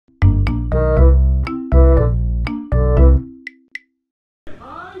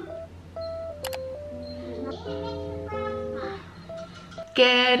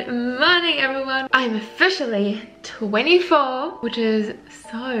I'm officially 24, which is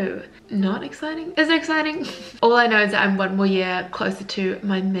so not exciting. Is it exciting? All I know is that I'm one more year closer to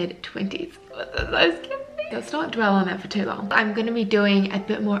my mid-20s. So scary. Let's not dwell on that for too long. I'm going to be doing a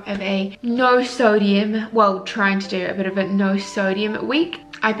bit more of a no sodium, well, trying to do a bit of a no sodium week.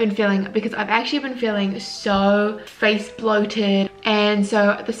 I've been feeling, because I've actually been feeling so face bloated, and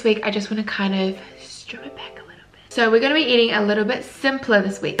so this week I just want to kind of strip it back a little bit. So we're going to be eating a little bit simpler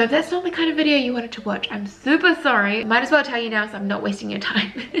this week. So if that's not the kind of video you wanted to watch, I'm super sorry. Might as well tell you now so I'm not wasting your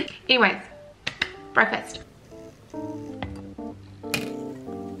time. Anyways, breakfast.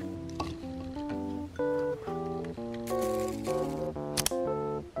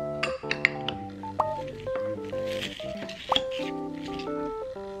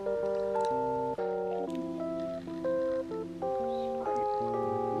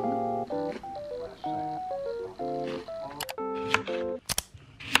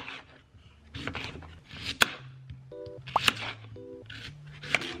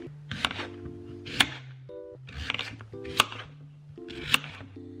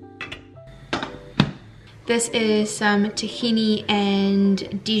 This is some tahini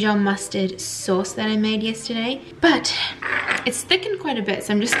and Dijon mustard sauce that I made yesterday, but it's thickened quite a bit,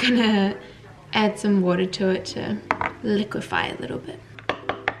 so I'm just gonna add some water to it to liquefy a little bit.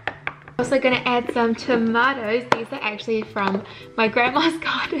 Also gonna add some tomatoes. These are actually from my grandma's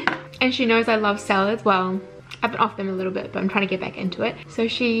garden, and she knows I love salads. Well, I've been off them a little bit, but I'm trying to get back into it. So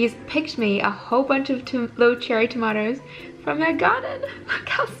she's picked me a whole bunch of little cherry tomatoes from their garden. Look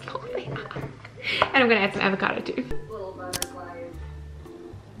how small they are. And I'm gonna add some avocado too. Little butterflies.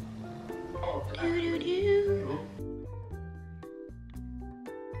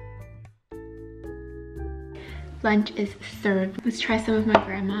 Lunch is served. Let's try some of my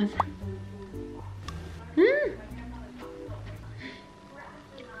grandma's. Mmm.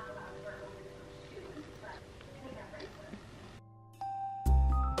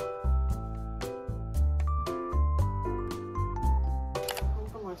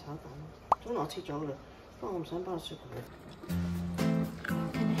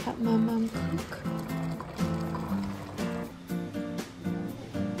 Gonna help my mom cook.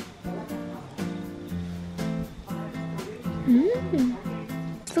 Mmm.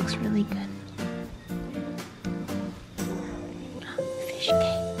 This looks really good. Fish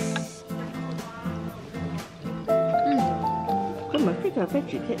cakes.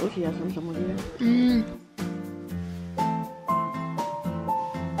 Mmm.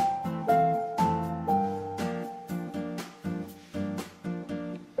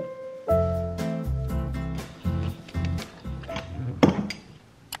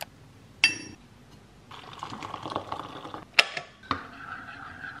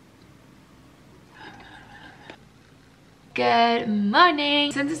 Good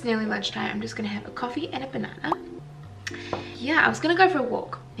morning. Since it's nearly lunchtime, I'm just gonna have a coffee and a banana. Yeah, I was gonna go for a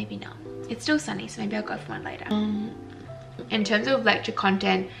walk. Maybe not. It's still sunny, so maybe I'll go for one later. In terms of lecture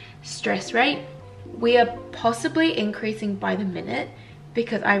content, stress rate, we are possibly increasing by the minute,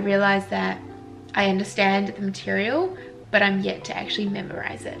 because I realize that I understand the material, but I'm yet to actually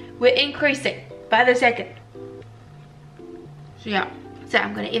memorize it. We're increasing by the second. So yeah, so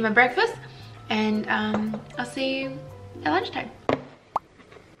I'm gonna eat my breakfast, and I'll see you at lunchtime.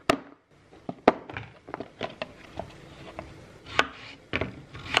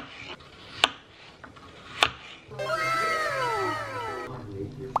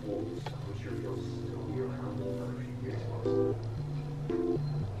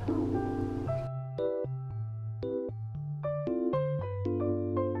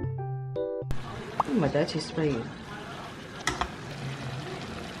 My dad is spraying.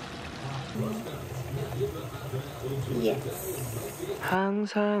 Yes. Mom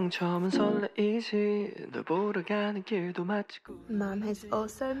has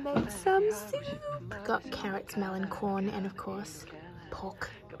also made some soup. Got carrots, melon, corn, and of course, pork.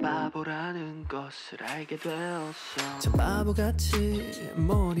 바보라는 것을 알게 되었어. 참 바보같이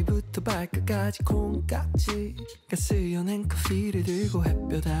머리부터 발끝까지 콩깍지가 쓰여낸 커피를 들고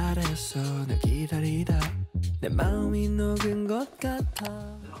햇볕 아래서 널 기다리다 내 마음이 녹은 것 같아.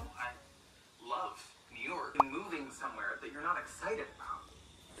 I love New York. Moving somewhere that you're not excited about.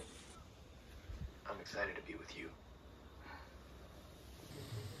 I'm excited to be with you.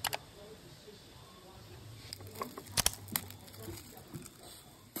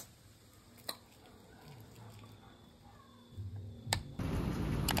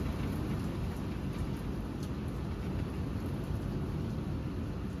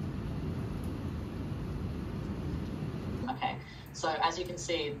 Okay, So as you can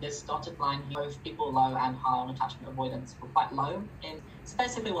see, this dotted line here, both people low and high on attachment avoidance were quite low. And so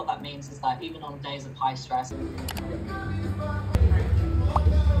basically what that means is that even on days of high stress,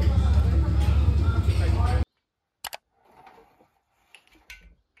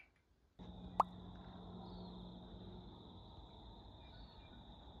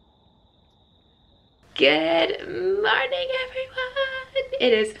 Good morning, everyone!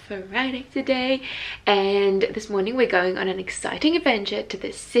 It is Friday today, and this morning we're going on an exciting adventure to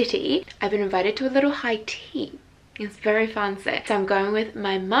the city. I've been invited to a little high tea. It's very fancy. So I'm going with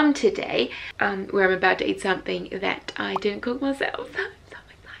my mum today, where I'm about to eat something that I didn't cook myself. So I'm so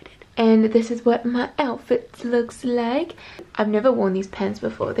excited. And this is what my outfit looks like. I've never worn these pants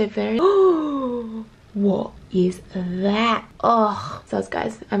before. They're very... Oh! What is that? Oh, so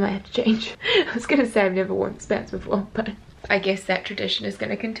guys, I might have to change. I was gonna say I've never worn pants before, but I guess that tradition is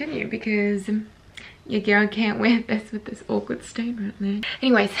gonna continue because your girl can't wear this with this awkward stain right there.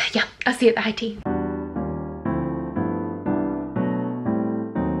 Anyways, yeah, I'll see you at the high tea.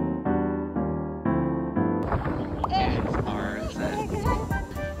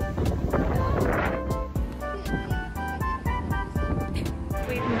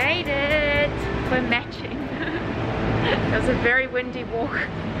 We've made it. We're matching. It was a very windy walk.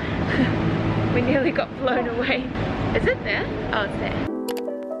 We nearly got blown away. Is it there? Oh, it's there.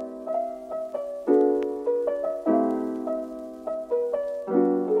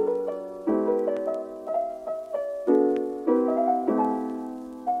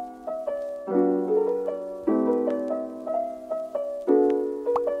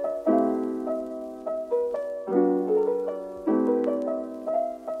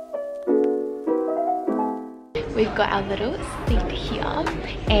 We've got our little seat here,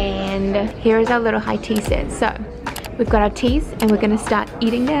 and here is our little high tea set. So we've got our teas and we're gonna start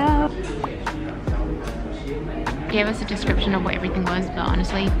eating now. He gave us a description of what everything was, but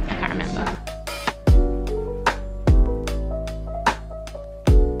honestly, I can't remember.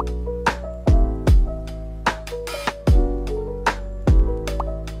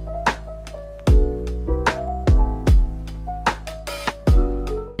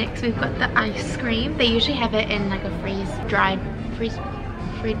 We've got the ice cream. They usually have it in like a freeze-dried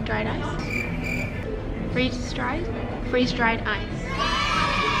ice.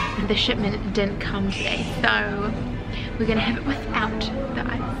 The shipment didn't come today, so we're gonna have it without the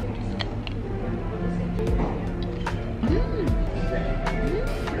ice.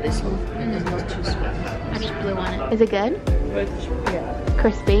 This one is not too sweet. I just blew on it. Is it good? Yeah.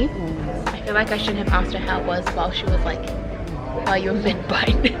 Crispy? I feel like I shouldn't have asked her how it was while she was like, while you were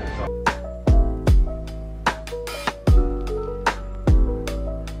mid-bite.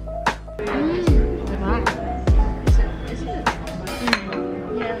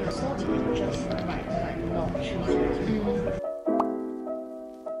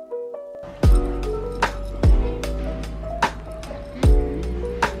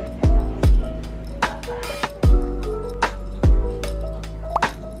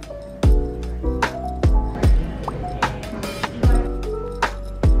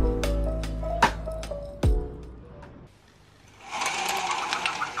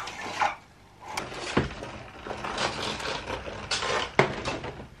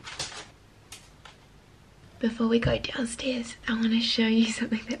 Before we go downstairs, I want to show you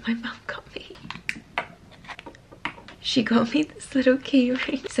something that my mum got me. She got me this little key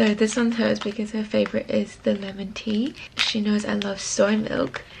ring. So this one's hers because her favorite is the lemon tea. She knows I love soy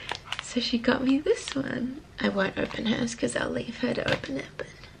milk, so she got me this one. I won't open hers because I'll leave her to open it, but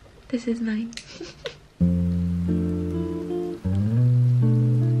this is mine.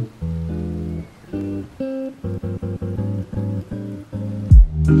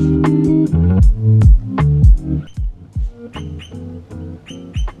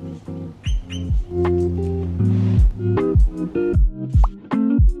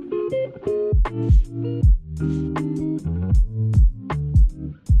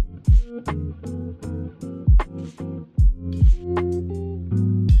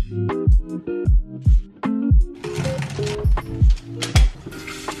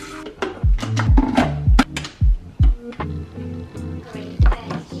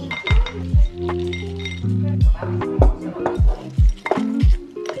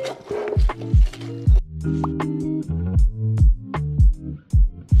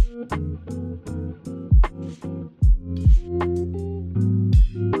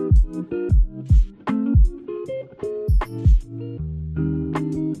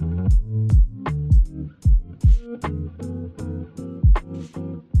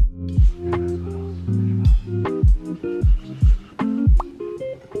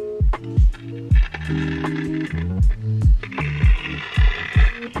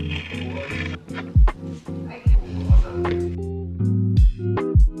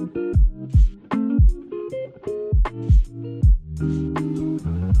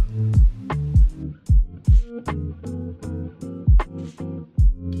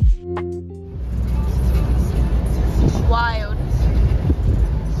 Wild.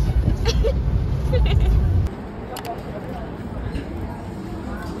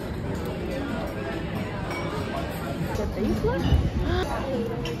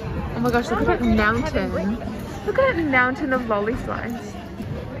 Oh my gosh, look at that mountain. Look at that mountain of lolly slice.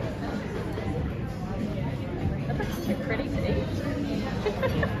 That's too pretty to eat.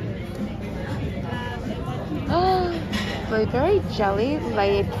 Oh, blueberry jelly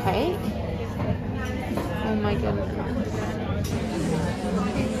layered cake. Oh my goodness.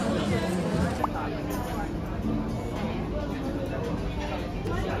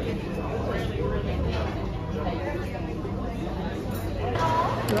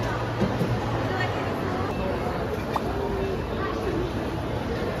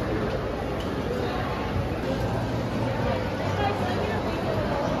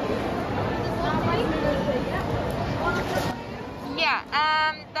 Yeah,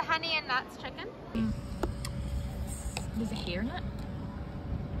 the honey and nuts chicken. There's a hair in it.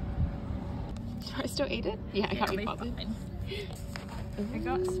 Should I still eat it? Yeah, I can't be bothered. Fine. I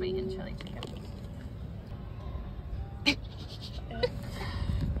got sweet and chili chicken.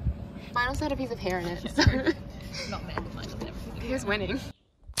 Mine also had a piece of hair in it, so Not mad at mine. who's winning?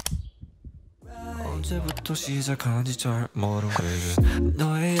 언제부터 시작한지 잘 모르 baby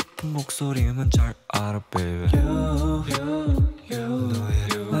너의 예쁜 목소리만 잘 알아 baby 너의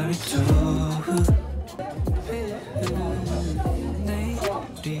말투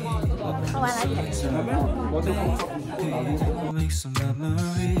Make some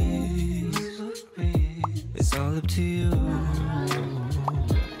memories It's all up to you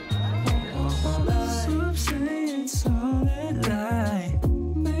Some say it's all a lie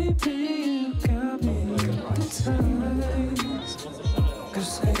Maybe you got me hypnotized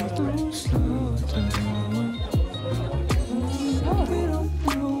Cause they don't slow down We don't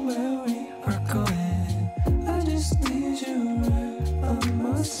know where we are going I just need you right on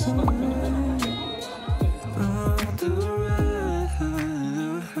my side On the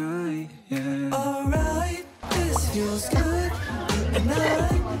ride, yeah Alright, this feels good And I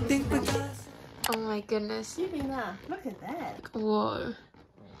think we got Oh my goodness. Yumina, look at that. Whoa.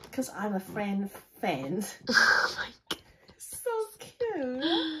 Because I'm a fan. Oh my goodness. So cute.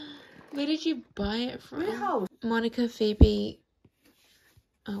 Where did you buy it from? Wow. Monica, Phoebe.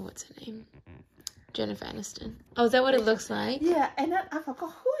 Oh, what's her name? Jennifer Aniston. Oh, is that what it looks like? Yeah, and then I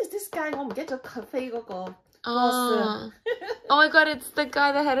forgot who is this guy? 我唔記得咗cafe嗰個 Oh. Oh my god, it's the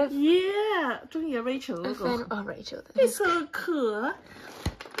guy that had a Yeah，中意 Rachel 嗰 fan. 個。 Oh, Rachel. It's so cool.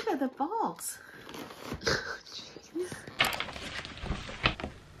 Look at the box.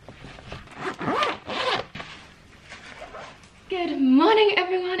 Good morning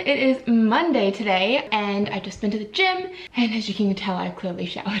everyone, it is Monday today and I've just been to the gym and as you can tell I've clearly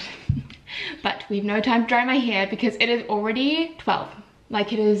showered. But we have no time to dry my hair because it is already 12.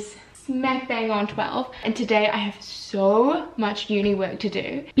 Like it is smack bang on 12 and today I have so much uni work to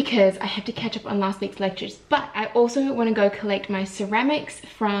do because I have to catch up on last week's lectures, but I also want to go collect my ceramics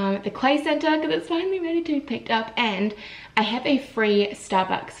from the clay center because it's finally ready to be picked up and I have a free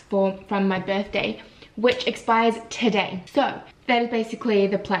Starbucks from my birthday which expires today. So that is basically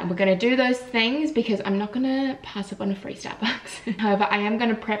the plan. We're going to do those things because I'm not going to pass up on a free Starbucks. However, I am going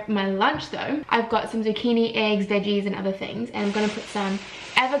to prep my lunch though. I've got some zucchini, eggs, veggies and other things and I'm going to put some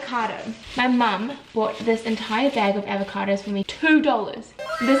avocado. My mum bought this entire bag of avocados for me, $2.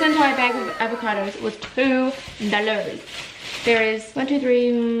 This entire bag of avocados was $2. There is 1, 2,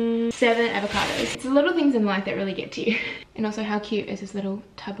 3, 7 avocados. It's the little things in life that really get to you. And also how cute is this little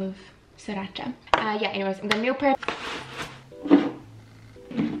tub of sriracha. Yeah, anyways, I'm gonna meal prep.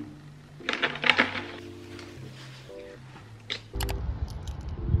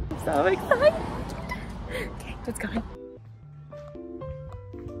 So excited. Okay, let's go.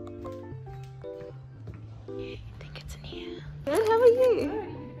 I think it's in here. Good, how are you?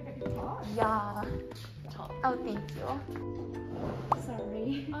 Yeah. Oh, thank you.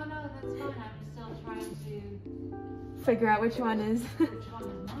 Sorry. Oh no, that's fine. I'm still trying to figure out which one is. Which one is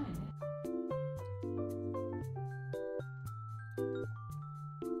mine?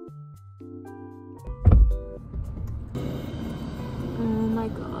 Oh my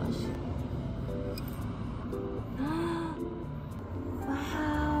gosh.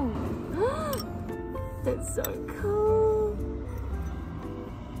 Wow. That's so cool.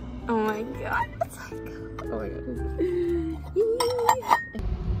 Oh my god. That's so cool. Oh my god.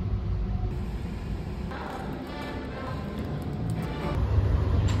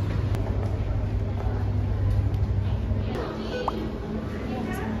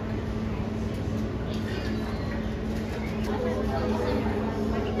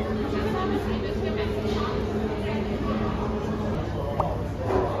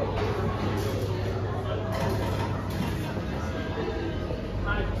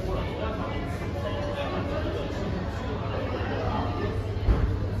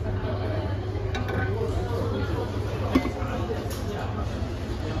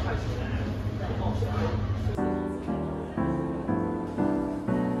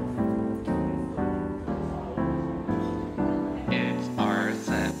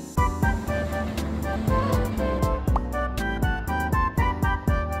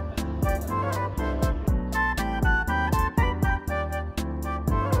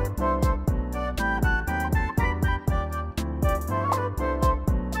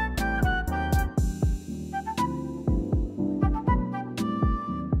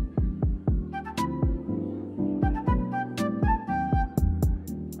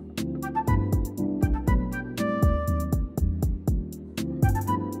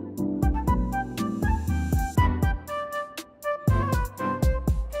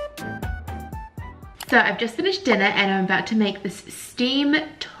 So I've just finished dinner and I'm about to make this steam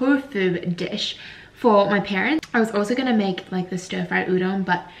tofu dish for my parents. I was also gonna make like the stir-fried udon,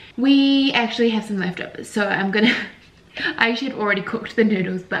 but we actually have some leftovers, so I'm gonna I actually had already cooked the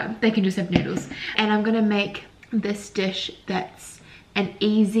noodles, but they can just have noodles. And I'm gonna make this dish that's an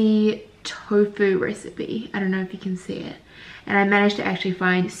easy tofu recipe. I don't know if you can see it. And I managed to actually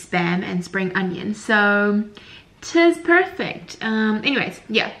find spam and spring onion, so 'tis perfect. Anyways,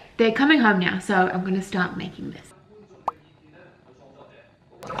 yeah, they're coming home now, so I'm gonna start making this.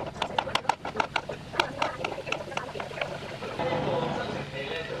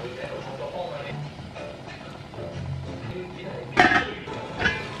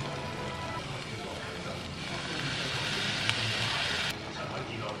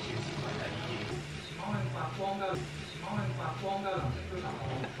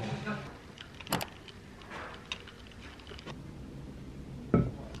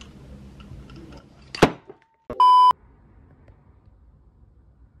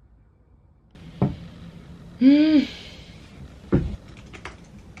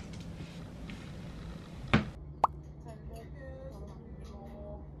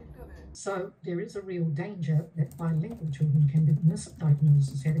 So there is a real danger that bilingual children can be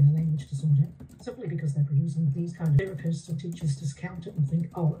misdiagnosed as having a language disorder, simply because they're producing these kind of therapists or teachers discount it and think,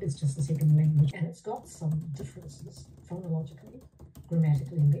 oh, it's just a second language. And it's got some differences phonologically,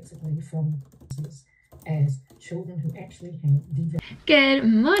 grammatically, and lexically from as children who actually have Good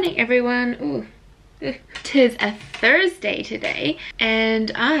morning, everyone. Ooh. Tis a Thursday today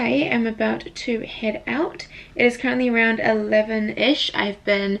and I am about to head out. It is currently around 11-ish. I've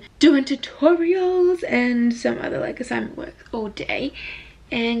been doing tutorials and some other like assignment work all day,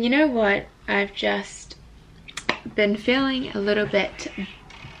 and you know what, I've just been feeling a little bit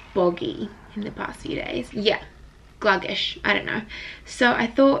boggy in the past few days. Yeah, gluggish, I don't know. So I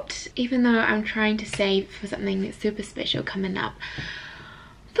thought, even though I'm trying to save for something that's super special coming up,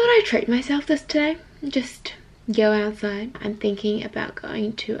 thought I'd treat myself this today. Just go outside. I'm thinking about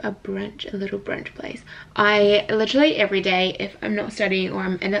going to a little brunch place. I literally every day, if I'm not studying or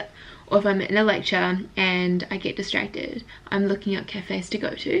if I'm in a lecture and I get distracted, I'm looking up cafes to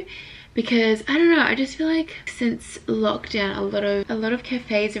go to, because I don't know, I just feel like since lockdown a lot of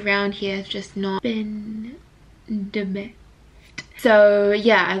cafes around here have just not been the best. So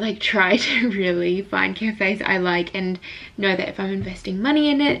yeah, I like try to really find cafes I like and know that if I'm investing money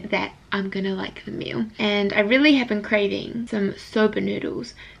in it, that I'm gonna like the meal. And I really have been craving some soba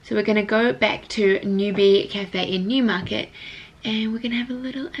noodles. So we're gonna go back to Newbie Cafe in Newmarket and we're gonna have a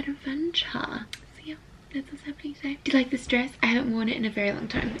little adventure. So yeah, that's what's happening today. Do you like this dress? I haven't worn it in a very long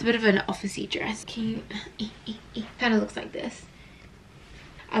time. It's a bit of an officey dress. Kind of looks like this.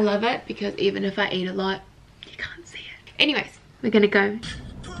 I love it because even if I eat a lot, you can't see it. Anyways, we're gonna go.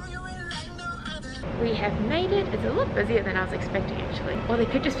 We have made it. It's a lot busier than I was expecting actually. Or they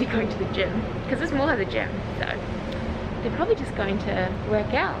could just be going to the gym, because it's more like the gym. So they're probably just going to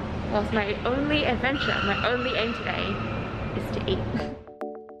work out. Whilst my only adventure, my only aim today is to eat.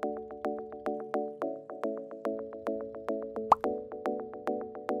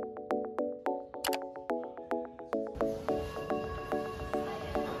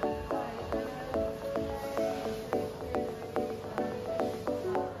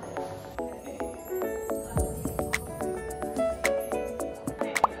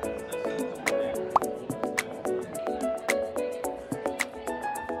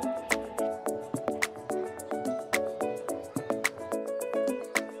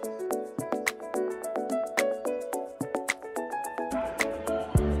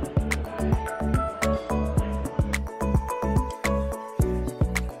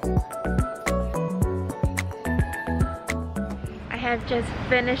 I've just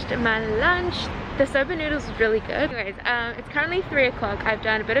finished my lunch. The soba noodles was really good. Anyways, it's currently 3 o'clock. I've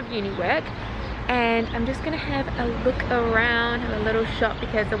done a bit of uni work and I'm just gonna have a look around, have a little shop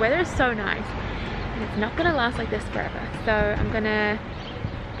because the weather is so nice and it's not gonna last like this forever. So I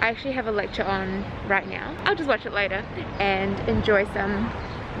actually have a lecture on right now. I'll just watch it later and enjoy some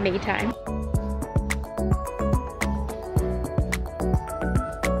me time.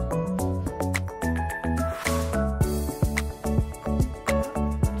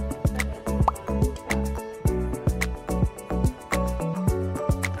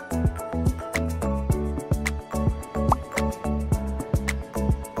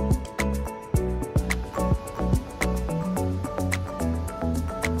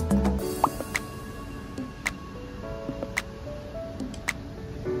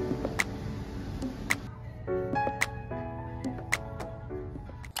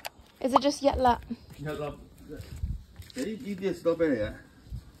 Is it just yatla? Yatla. Eat this strawberry.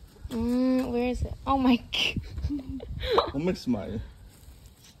 Where is it? Oh my god. What makes smile?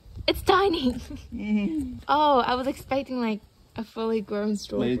 It's tiny. Oh, I was expecting like a fully grown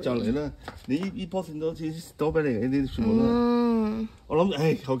strawberry. 咪就嚟啦！你呢棵線都好似 strawberry 嚟，呢啲全部都。我諗，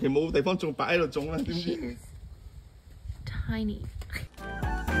唉，求其冇地方種，擺喺度種啦，點知？ Tiny.